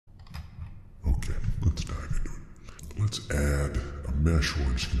Let's add a mesh.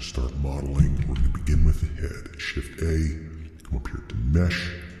 We're just going to start modeling. We're going to begin with the head. Shift A, come up here to mesh,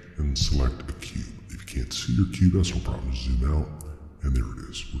 and select a cube. If you can't see your cube, that's no problem. Zoom out, and there it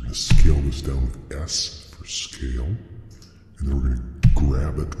is. We're going to scale this down with S for scale, and then we're going to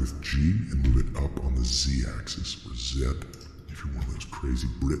grab it with G and move it up on the Z axis, or Z, if you're one of those crazy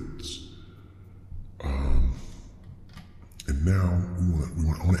Brits. And now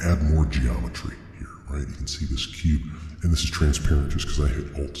I want to add more geometry here, right? You can see this cube, and this is transparent just because I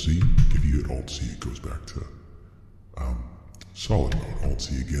hit Alt-Z. If you hit Alt-Z, it goes back to solid mode.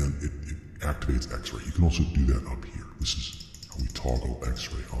 Alt-Z again, it activates X-ray. You can also do that up here. This is how we toggle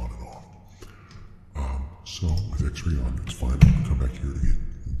X-ray on and off. So with X-ray on, it's fine. I'm going to come back here to get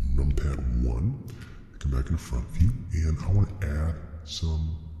numpad 1, come back in the front view, and I want to add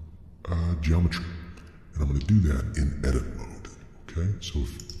some geometry. And I'm going to do that in edit mode, okay? So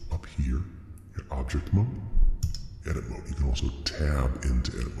if up here, hit object mode, edit mode. You can also tab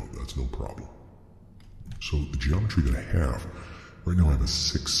into edit mode, that's no problem. So the geometry that I have, right now I have a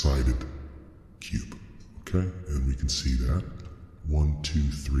 6-sided cube, okay? And we can see that, 1, 2,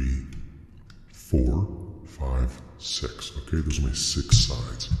 3, 4, 5, 6, okay? Those are my 6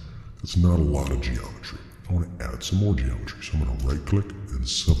 sides. That's not a lot of geometry. I want to add some more geometry, so I'm going to right click and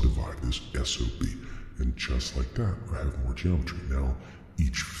subdivide this SOB. And just like that, I have more geometry. Now,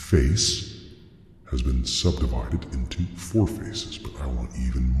 each face has been subdivided into 4 faces, but I want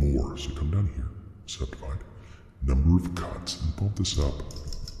even more. So come down here, subdivide, number of cuts, and bump this up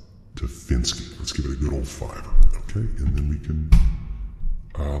to Finsky. Let's give it a good old 5, okay? And then we can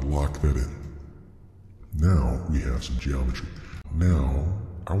lock that in. Now we have some geometry. Now,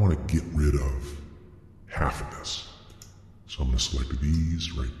 I want to get rid of half of this. So I'm going to select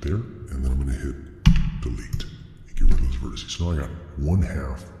these right there, and then I'm going to hit delete and get rid of those vertices. So now I got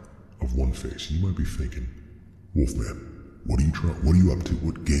 1/2 of one face. You might be thinking, Wolfman, what are you up to?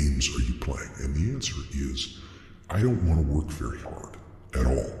 What games are you playing? And the answer is, I don't want to work very hard at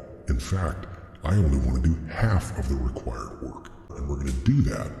all. In fact, I only want to do half of the required work. And we're going to do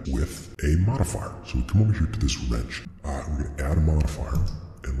that with a modifier. So we come over here to this wrench. We're going to add a modifier,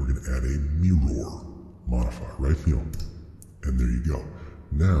 and we're going to add a mirror modifier, right? And there you go.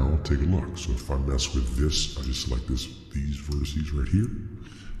 Now, take a look. So if I mess with this, I just select these vertices right here.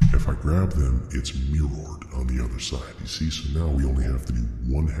 If I grab them, it's mirrored on the other side. You see, so now we only have to do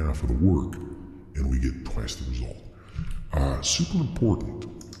 1/2 of the work, and we get twice the result. Super important,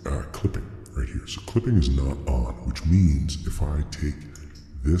 clipping right here. So clipping is not on, which means if I take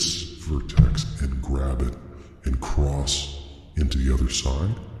this vertex and grab it and cross into the other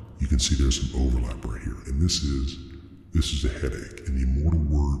side, you can see there's some overlap right here. And this is a headache. In the immortal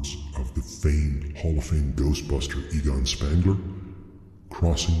words of the famed Hall of Fame Ghostbuster Egon Spangler,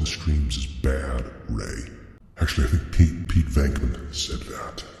 crossing the streams is bad, Ray. Actually, I think Pete Venkman said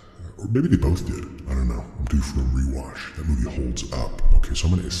that. Or maybe they both did. I don't know. I'm due for a rewatch. That movie holds up. Okay, so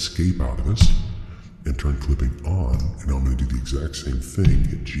I'm going to escape out of this and turn clipping on, and now I'm going to do the exact same thing.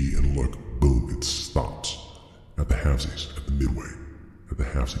 Hit G and look, boom, it stops at the halvesies, at the midway, at the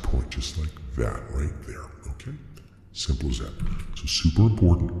halvesy point, just like that right there, okay? Simple as that. So super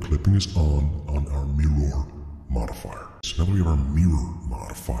important, clipping is on our mirror modifier. So now that we have our mirror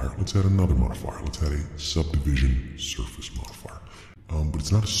modifier, let's add another modifier. Let's add a subdivision surface modifier. But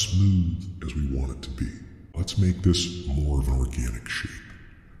it's not as smooth as we want it to be. Let's make this more of an organic shape.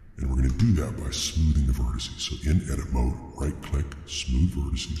 And we're going to do that by smoothing the vertices. So in edit mode, right click, smooth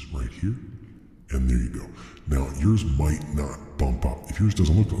vertices right here. And there you go. Now, yours might not bump up. If yours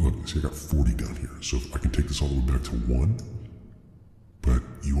doesn't look, see I got 40 down here. So if I can take this all the way back to 1, but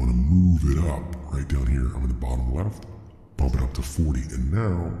you want to move it up right down here. I'm in the bottom left, bump it up to 40. And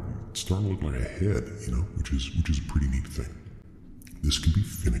now it's starting to look like a head, which is a pretty neat thing. This can be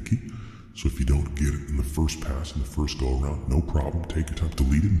finicky. So if you don't get it in the first pass, in the first go around, no problem. Take your time,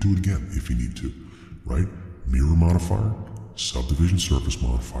 delete it and do it again if you need to, right? Mirror modifier, subdivision surface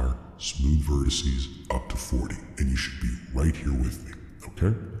modifier, smooth vertices up to 40, and you should be right here with me,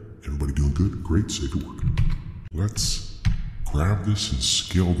 okay? Everybody doing good? Great, say good work. Let's grab this and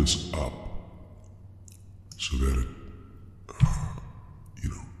scale this up so that it,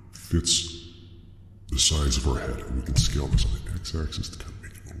 fits the size of our head, and we can scale this on the x-axis to kind of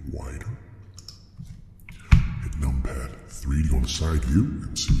make it a little wider. Hit numpad 3 to go on the side view,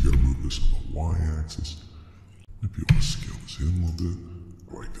 and see we gotta move this on the y-axis. Might be able to scale this in a little bit.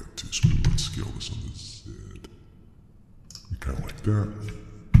 I like that too, so maybe let's scale this on the Z. Kind of like that.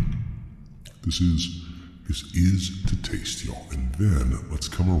 This is to taste, y'all. And then let's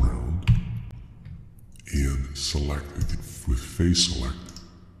come around and select with face select.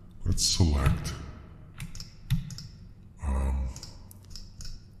 Let's select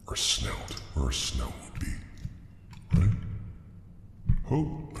our snout, where our snout would be, right? Oh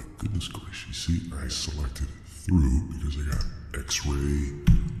my goodness gracious, you see, I selected through because I got X-ray.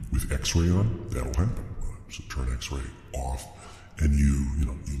 With X-ray on, that'll happen. So turn X-ray off, and you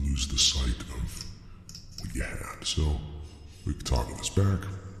lose the sight of what you had. So we can toggle this back,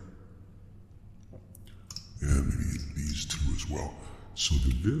 and maybe these two as well. So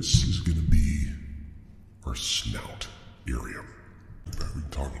this is going to be our snout area. We can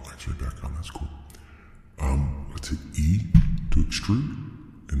toggle X-ray back on. That's cool. Let's hit E to extrude,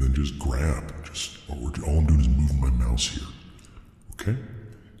 and then just grab. All I'm doing is moving my mouse here. Okay.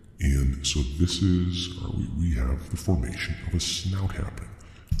 And so this is, we have the formation of a snout happening.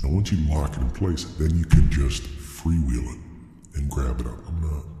 Now once you lock it in place, then you can just freewheel it and grab it up.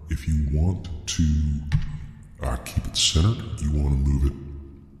 If you want to keep it centered, you want to move it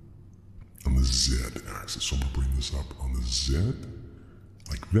on the Z axis. So I'm going to bring this up on the Z,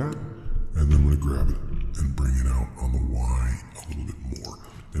 like that, and then I'm going to grab it and bring it out on the Y a little bit more.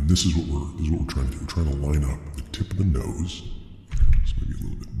 And this is what we're trying to do. We're trying to line up the tip of the nose. So maybe a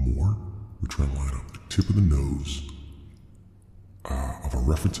little bit more. We're trying to line up the tip of the nose of a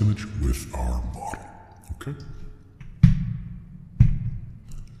reference image with our model. Okay?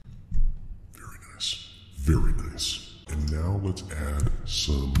 Very nice. Very nice. And now let's add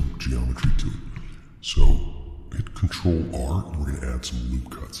some geometry to it. So hit Control R and we're going to add some loop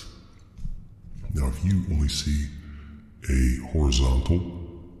cuts. Now if you only see a horizontal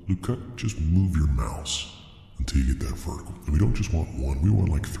loop cut, just move your mouse until you get that vertical. And we don't just want one, we want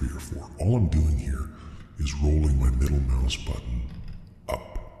like 3 or 4. All I'm doing here is rolling my middle mouse button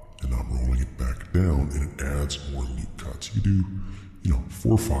up, and I'm rolling it back down, and it adds more loop cuts. You do,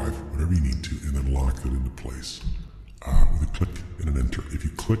 4 or 5, whatever you need to, and then lock that into place with a click and an enter. If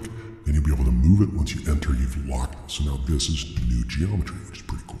you click, then you'll be able to move it. Once you enter, you've locked it. So now this is new geometry, which is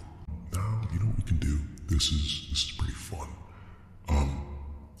pretty cool. Now, you know what we can do? This is pretty fun.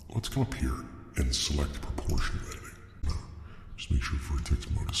 Let's come up here and select proportion editing. Just make sure vertex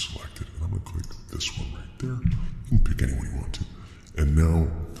mode is selected, and I'm going to click this one right there. You can pick any one you want to. And now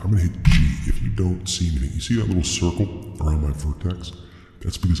I'm going to hit G. If you don't see anything, you see that little circle around my vertex?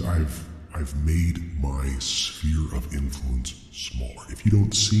 That's because I've made my sphere of influence smaller. If you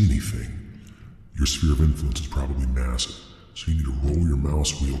don't see anything, your sphere of influence is probably massive. So you need to roll your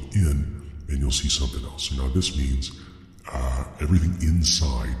mouse wheel in, and you'll see something else. So now this means everything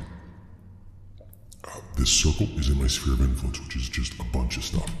inside this circle is in my sphere of influence, which is just a bunch of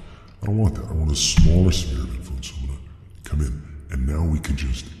stuff. I don't want that. I want a smaller sphere of influence. So I'm going to come in, and now we can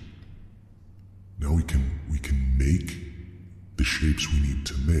make the shapes we need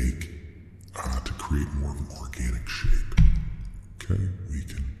to make to create more of an organic shape. Okay, we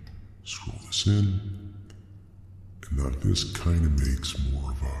can scroll this in, and now this kind of makes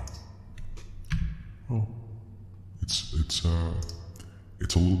more of a,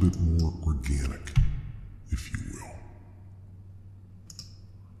 it's a little bit more organic, if you will.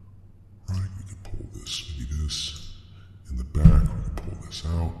 Right, we can pull this, maybe this in the back, we can pull this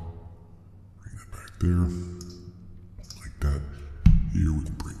out, bring that back there, like that. Here we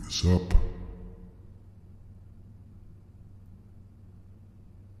can bring this up.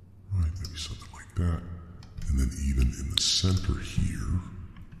 Right, maybe something like that. And then even in the center here,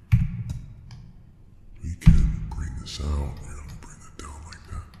 we can bring this out. We're going to bring that down like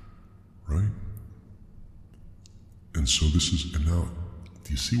that, right? And so this is, and now,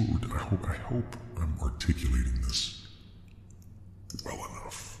 do you see what we're doing? I hope I'm articulating this well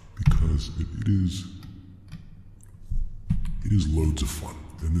enough, because it is loads of fun.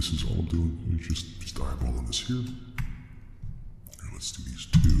 And this is all I'm doing, is just eyeballing this here. Here, let's do these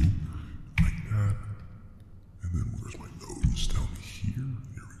two, like that. And then where's my nose? Down here?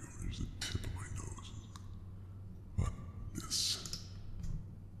 Here we go, there's the tip of my nose. But this.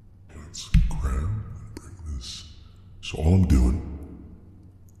 Let's grab and bring this. So all I'm doing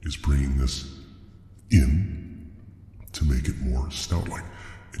is bringing this in to make it more snout-like.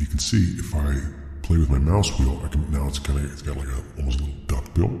 And you can see if I play with my mouse wheel, now it's got like almost a little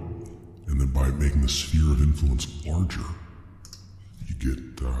duck bill. And then by making the sphere of influence larger, you get,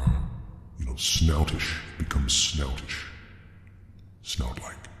 snoutish, becomes snoutish,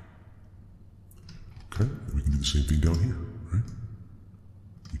 snout-like. Okay, we can do the same thing down here, right?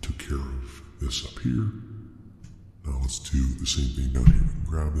 We took care of this up here. Now let's do the same thing down here. We can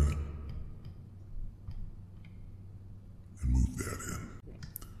grab that and move that in.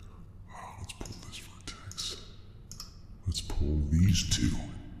 Let's pull this vertex. Let's pull these two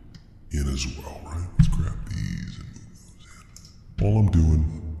in as well, right? Let's grab these and move those in. All I'm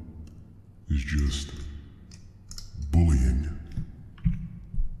doing is just bullying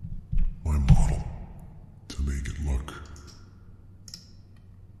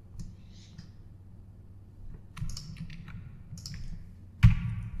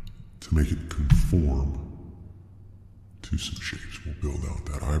to make it conform to some shapes. We'll build out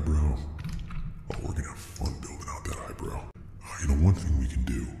that eyebrow. Oh, we're gonna have fun building out that eyebrow. One thing we can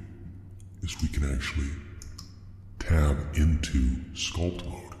do is we can actually tab into sculpt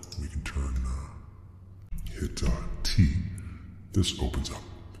mode. We can hit T. This opens up.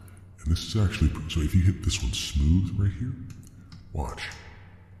 And this is actually, so if you hit this one smooth right here, watch.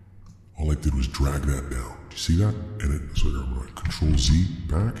 All I did was drag that down. Do you see that? And so I'm going to Control Z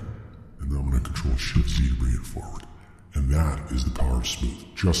back, and then I'm going to Control Shift Z to bring it forward. And that is the power of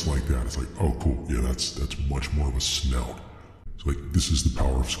smooth. Just like that. It's like, oh cool, yeah, that's much more of a snout. So like, this is the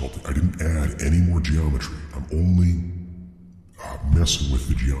power of sculpting. I didn't add any more geometry. I'm only messing with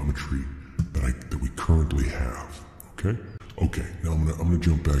the geometry that we currently have. Okay? Okay, now I'm gonna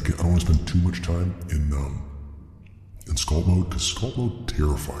jump back in. I don't want to spend too much time in sculpt mode, because sculpt mode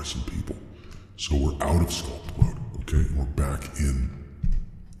terrifies some people. So we're out of sculpt mode, okay? And we're back in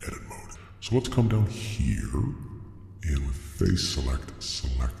edit mode. So let's come down here, and with face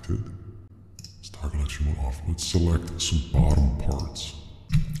selected, let's toggle extreme mode off. Let's select some bottom parts.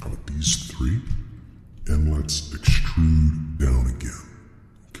 How about these three? And let's extrude down again,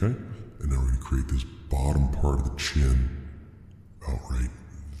 okay? And now we're gonna create this bottom part of the chin about right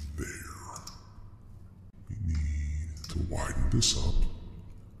there. We need to widen this up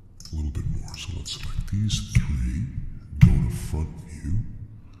a little bit more. So let's select these three, go to front view,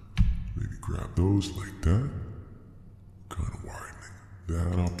 maybe grab those like that, kind of widening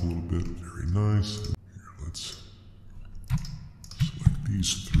that up a little bit, very nice. Here, let's select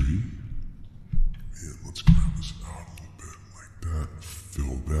these three, and let's grab this out a little bit like that,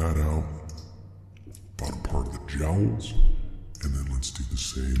 fill that out, bottom part of the jowls. And then let's do the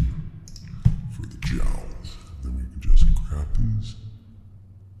same for the jowls. Then we can just grab these,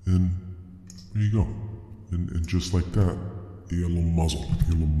 and there you go. And just like that, you got a little muzzle. You got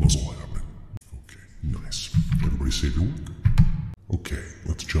a little muzzle happening. Okay, nice. Everybody save your work. Okay,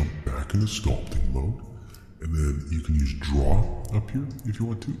 let's jump back into sculpting mode. And then you can use draw up here if you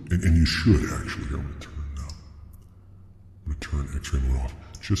want to. And you should actually. I'm gonna turn X-ray mode off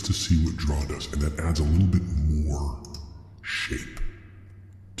just to see what draw does. And that adds a little bit more shape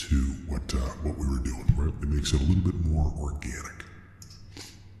to what we were doing, right? It makes it a little bit more organic.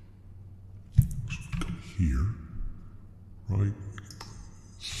 So if we come here, right?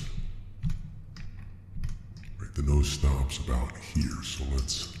 Right, the nose stops about here, so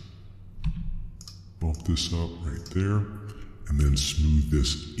let's bump this up right there, and then smooth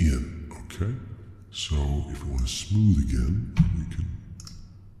this in, okay? So if we want to smooth again, we can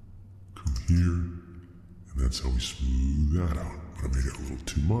come here, and that's how we smooth that out. But I made it a little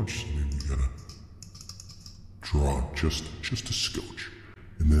too much, so maybe we gotta draw just a scotch.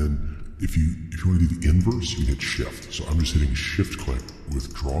 And then if you want to do the inverse, you can hit shift. So I'm just hitting shift click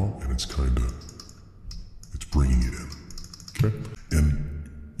with draw, and it's bringing it in. Okay? And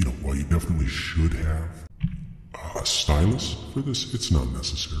while you definitely should have a stylus for this, it's not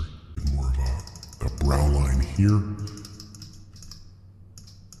necessary. More of a brow line here,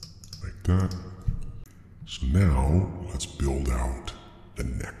 like that. So now, let's build out the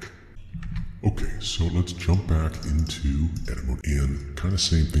neck. Okay, so let's jump back into edit mode, and kind of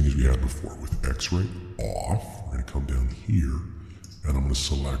same thing as we had before with X-ray off. We're gonna come down here, and I'm gonna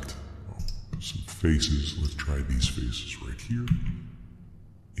select some faces. Let's try these faces right here,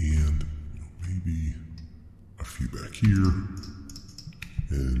 and maybe a few back here,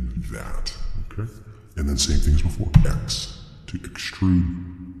 and that, okay? And then same thing as before, X to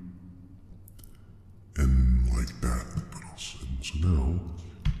extrude, and like that. So now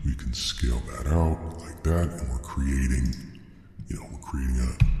we can scale that out like that, and we're creating,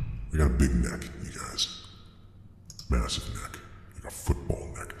 we got a big neck, you guys. Massive neck, like a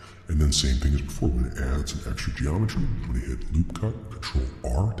football neck. And then same thing as before, we're gonna add some extra geometry. I'm gonna hit loop cut, Control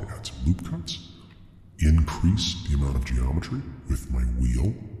R to add some loop cuts. Increase the amount of geometry with my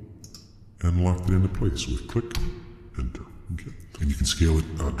wheel, and lock it into place with click, enter. Okay. And you can scale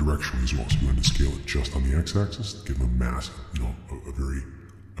it directionally as well. So if you want to scale it just on the x-axis, give them a massive,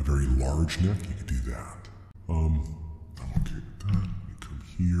 a very large neck, you could do that. I'm okay with that. Let me come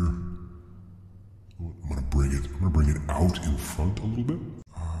here. I'm gonna bring it out in front a little bit.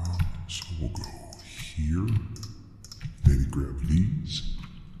 So we'll go here, maybe grab these,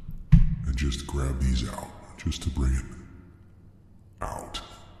 and just grab these out, just to bring it out.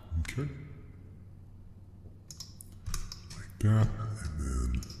 Okay. That, and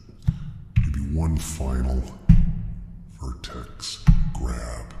then maybe one final vertex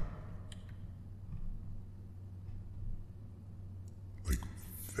grab, like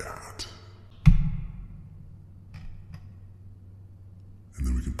that. And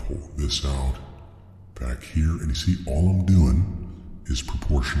then we can pull this out back here. And you see, all I'm doing is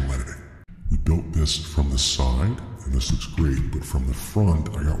proportional editing. We built this from the side, and this looks great, but from the front,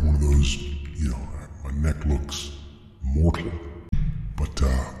 I got one of those, my neck looks mortal. But,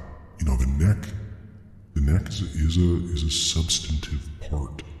 the neck is a substantive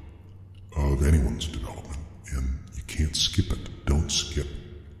part of anyone's development, and you can't skip it. Don't skip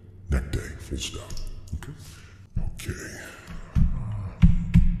neck day, full stop. Okay.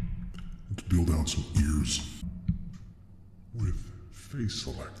 Let's build out some ears with face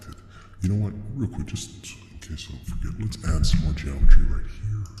selected. You know what? Real quick, just in case I don't forget, let's add some more geometry right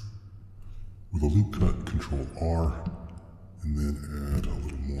here. With a loop cut, Control R, and then add a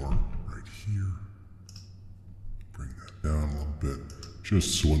little more right here. Bring that down a little bit,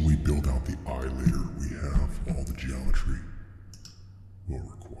 just so when we build out the eye later, we have all the geometry we'll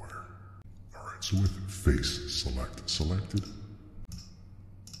require. Alright, so with face selected,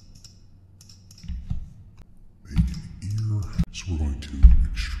 make an ear. So we're going to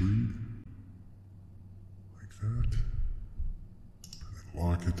extrude like that, and then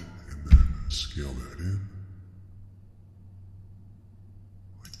lock it, and then scale that in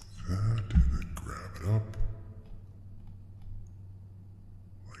like that, and then grab it up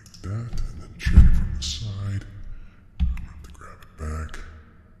like that, and then check it from the side. I'm going to have to grab it back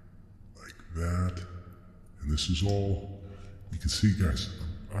like that. And this is all, you can see, guys,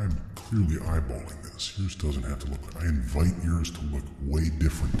 I'm clearly eyeballing this. Yours doesn't have to look like, I invite yours to look way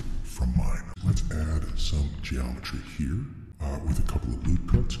different from mine. Let's add some geometry here with a couple of loop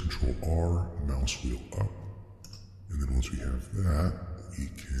cuts. Control R, mouse wheel up. And then once we have that, we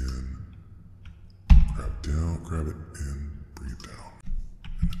can grab it and bring it down.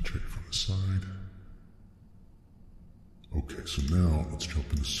 And then check it from the side. Okay, so now let's jump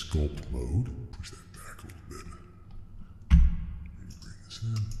into sculpt mode. Push that back a little bit. Maybe bring this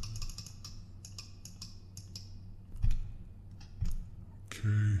in.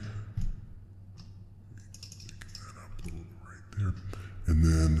 Okay. Picking that up a little bit right there. And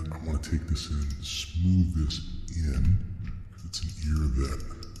then I want to take this in, smooth this in, because it's an ear that,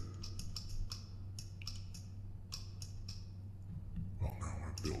 well, now I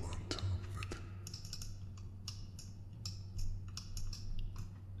want to build on top of it.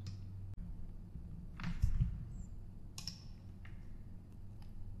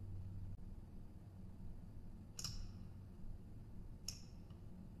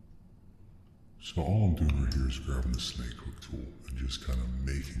 So all I'm doing right here is grabbing the snake hook tool and just kind of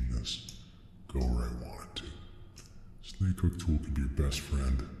making this go where I want it to. Snake hook tool can be your best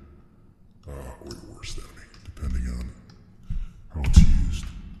friend or your worst enemy, depending on how it's used.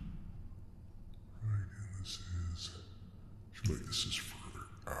 Right, and this is, I feel like this is further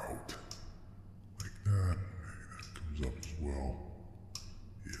out, like that. Maybe that comes up as well.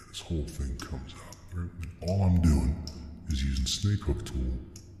 Yeah, this whole thing comes up. Right? And all I'm doing is using snake hook tool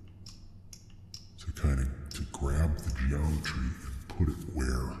to grab the geometry and put it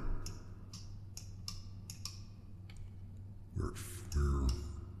where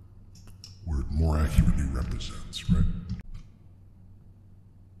it more accurately represents, right?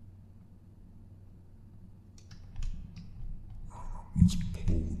 Let's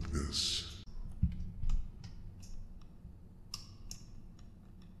pull this.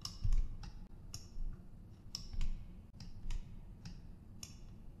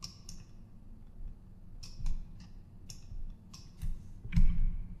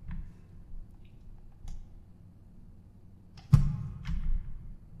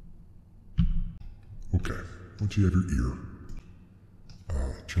 Okay, once you have your ear,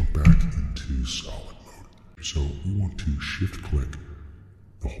 jump back into solid mode. So we want to shift click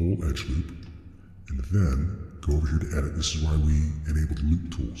the whole edge loop, and then go over here to edit. This is why we enabled loop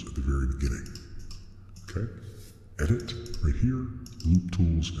tools at the very beginning. Okay, edit right here, loop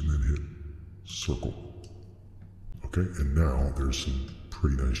tools, and then hit circle. Okay, and now there's some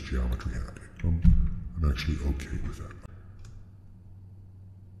pretty nice geometry happening. I'm actually okay with that.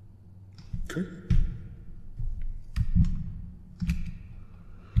 Okay.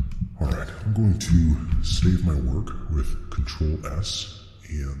 Alright, I'm going to save my work with Control S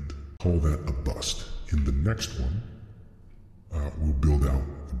and call that a bust. In the next one, we'll build out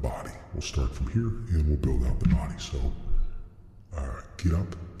the body. We'll start from here and we'll build out the body. So get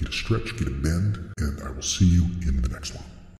up, get a stretch, get a bend, and I will see you in the next one.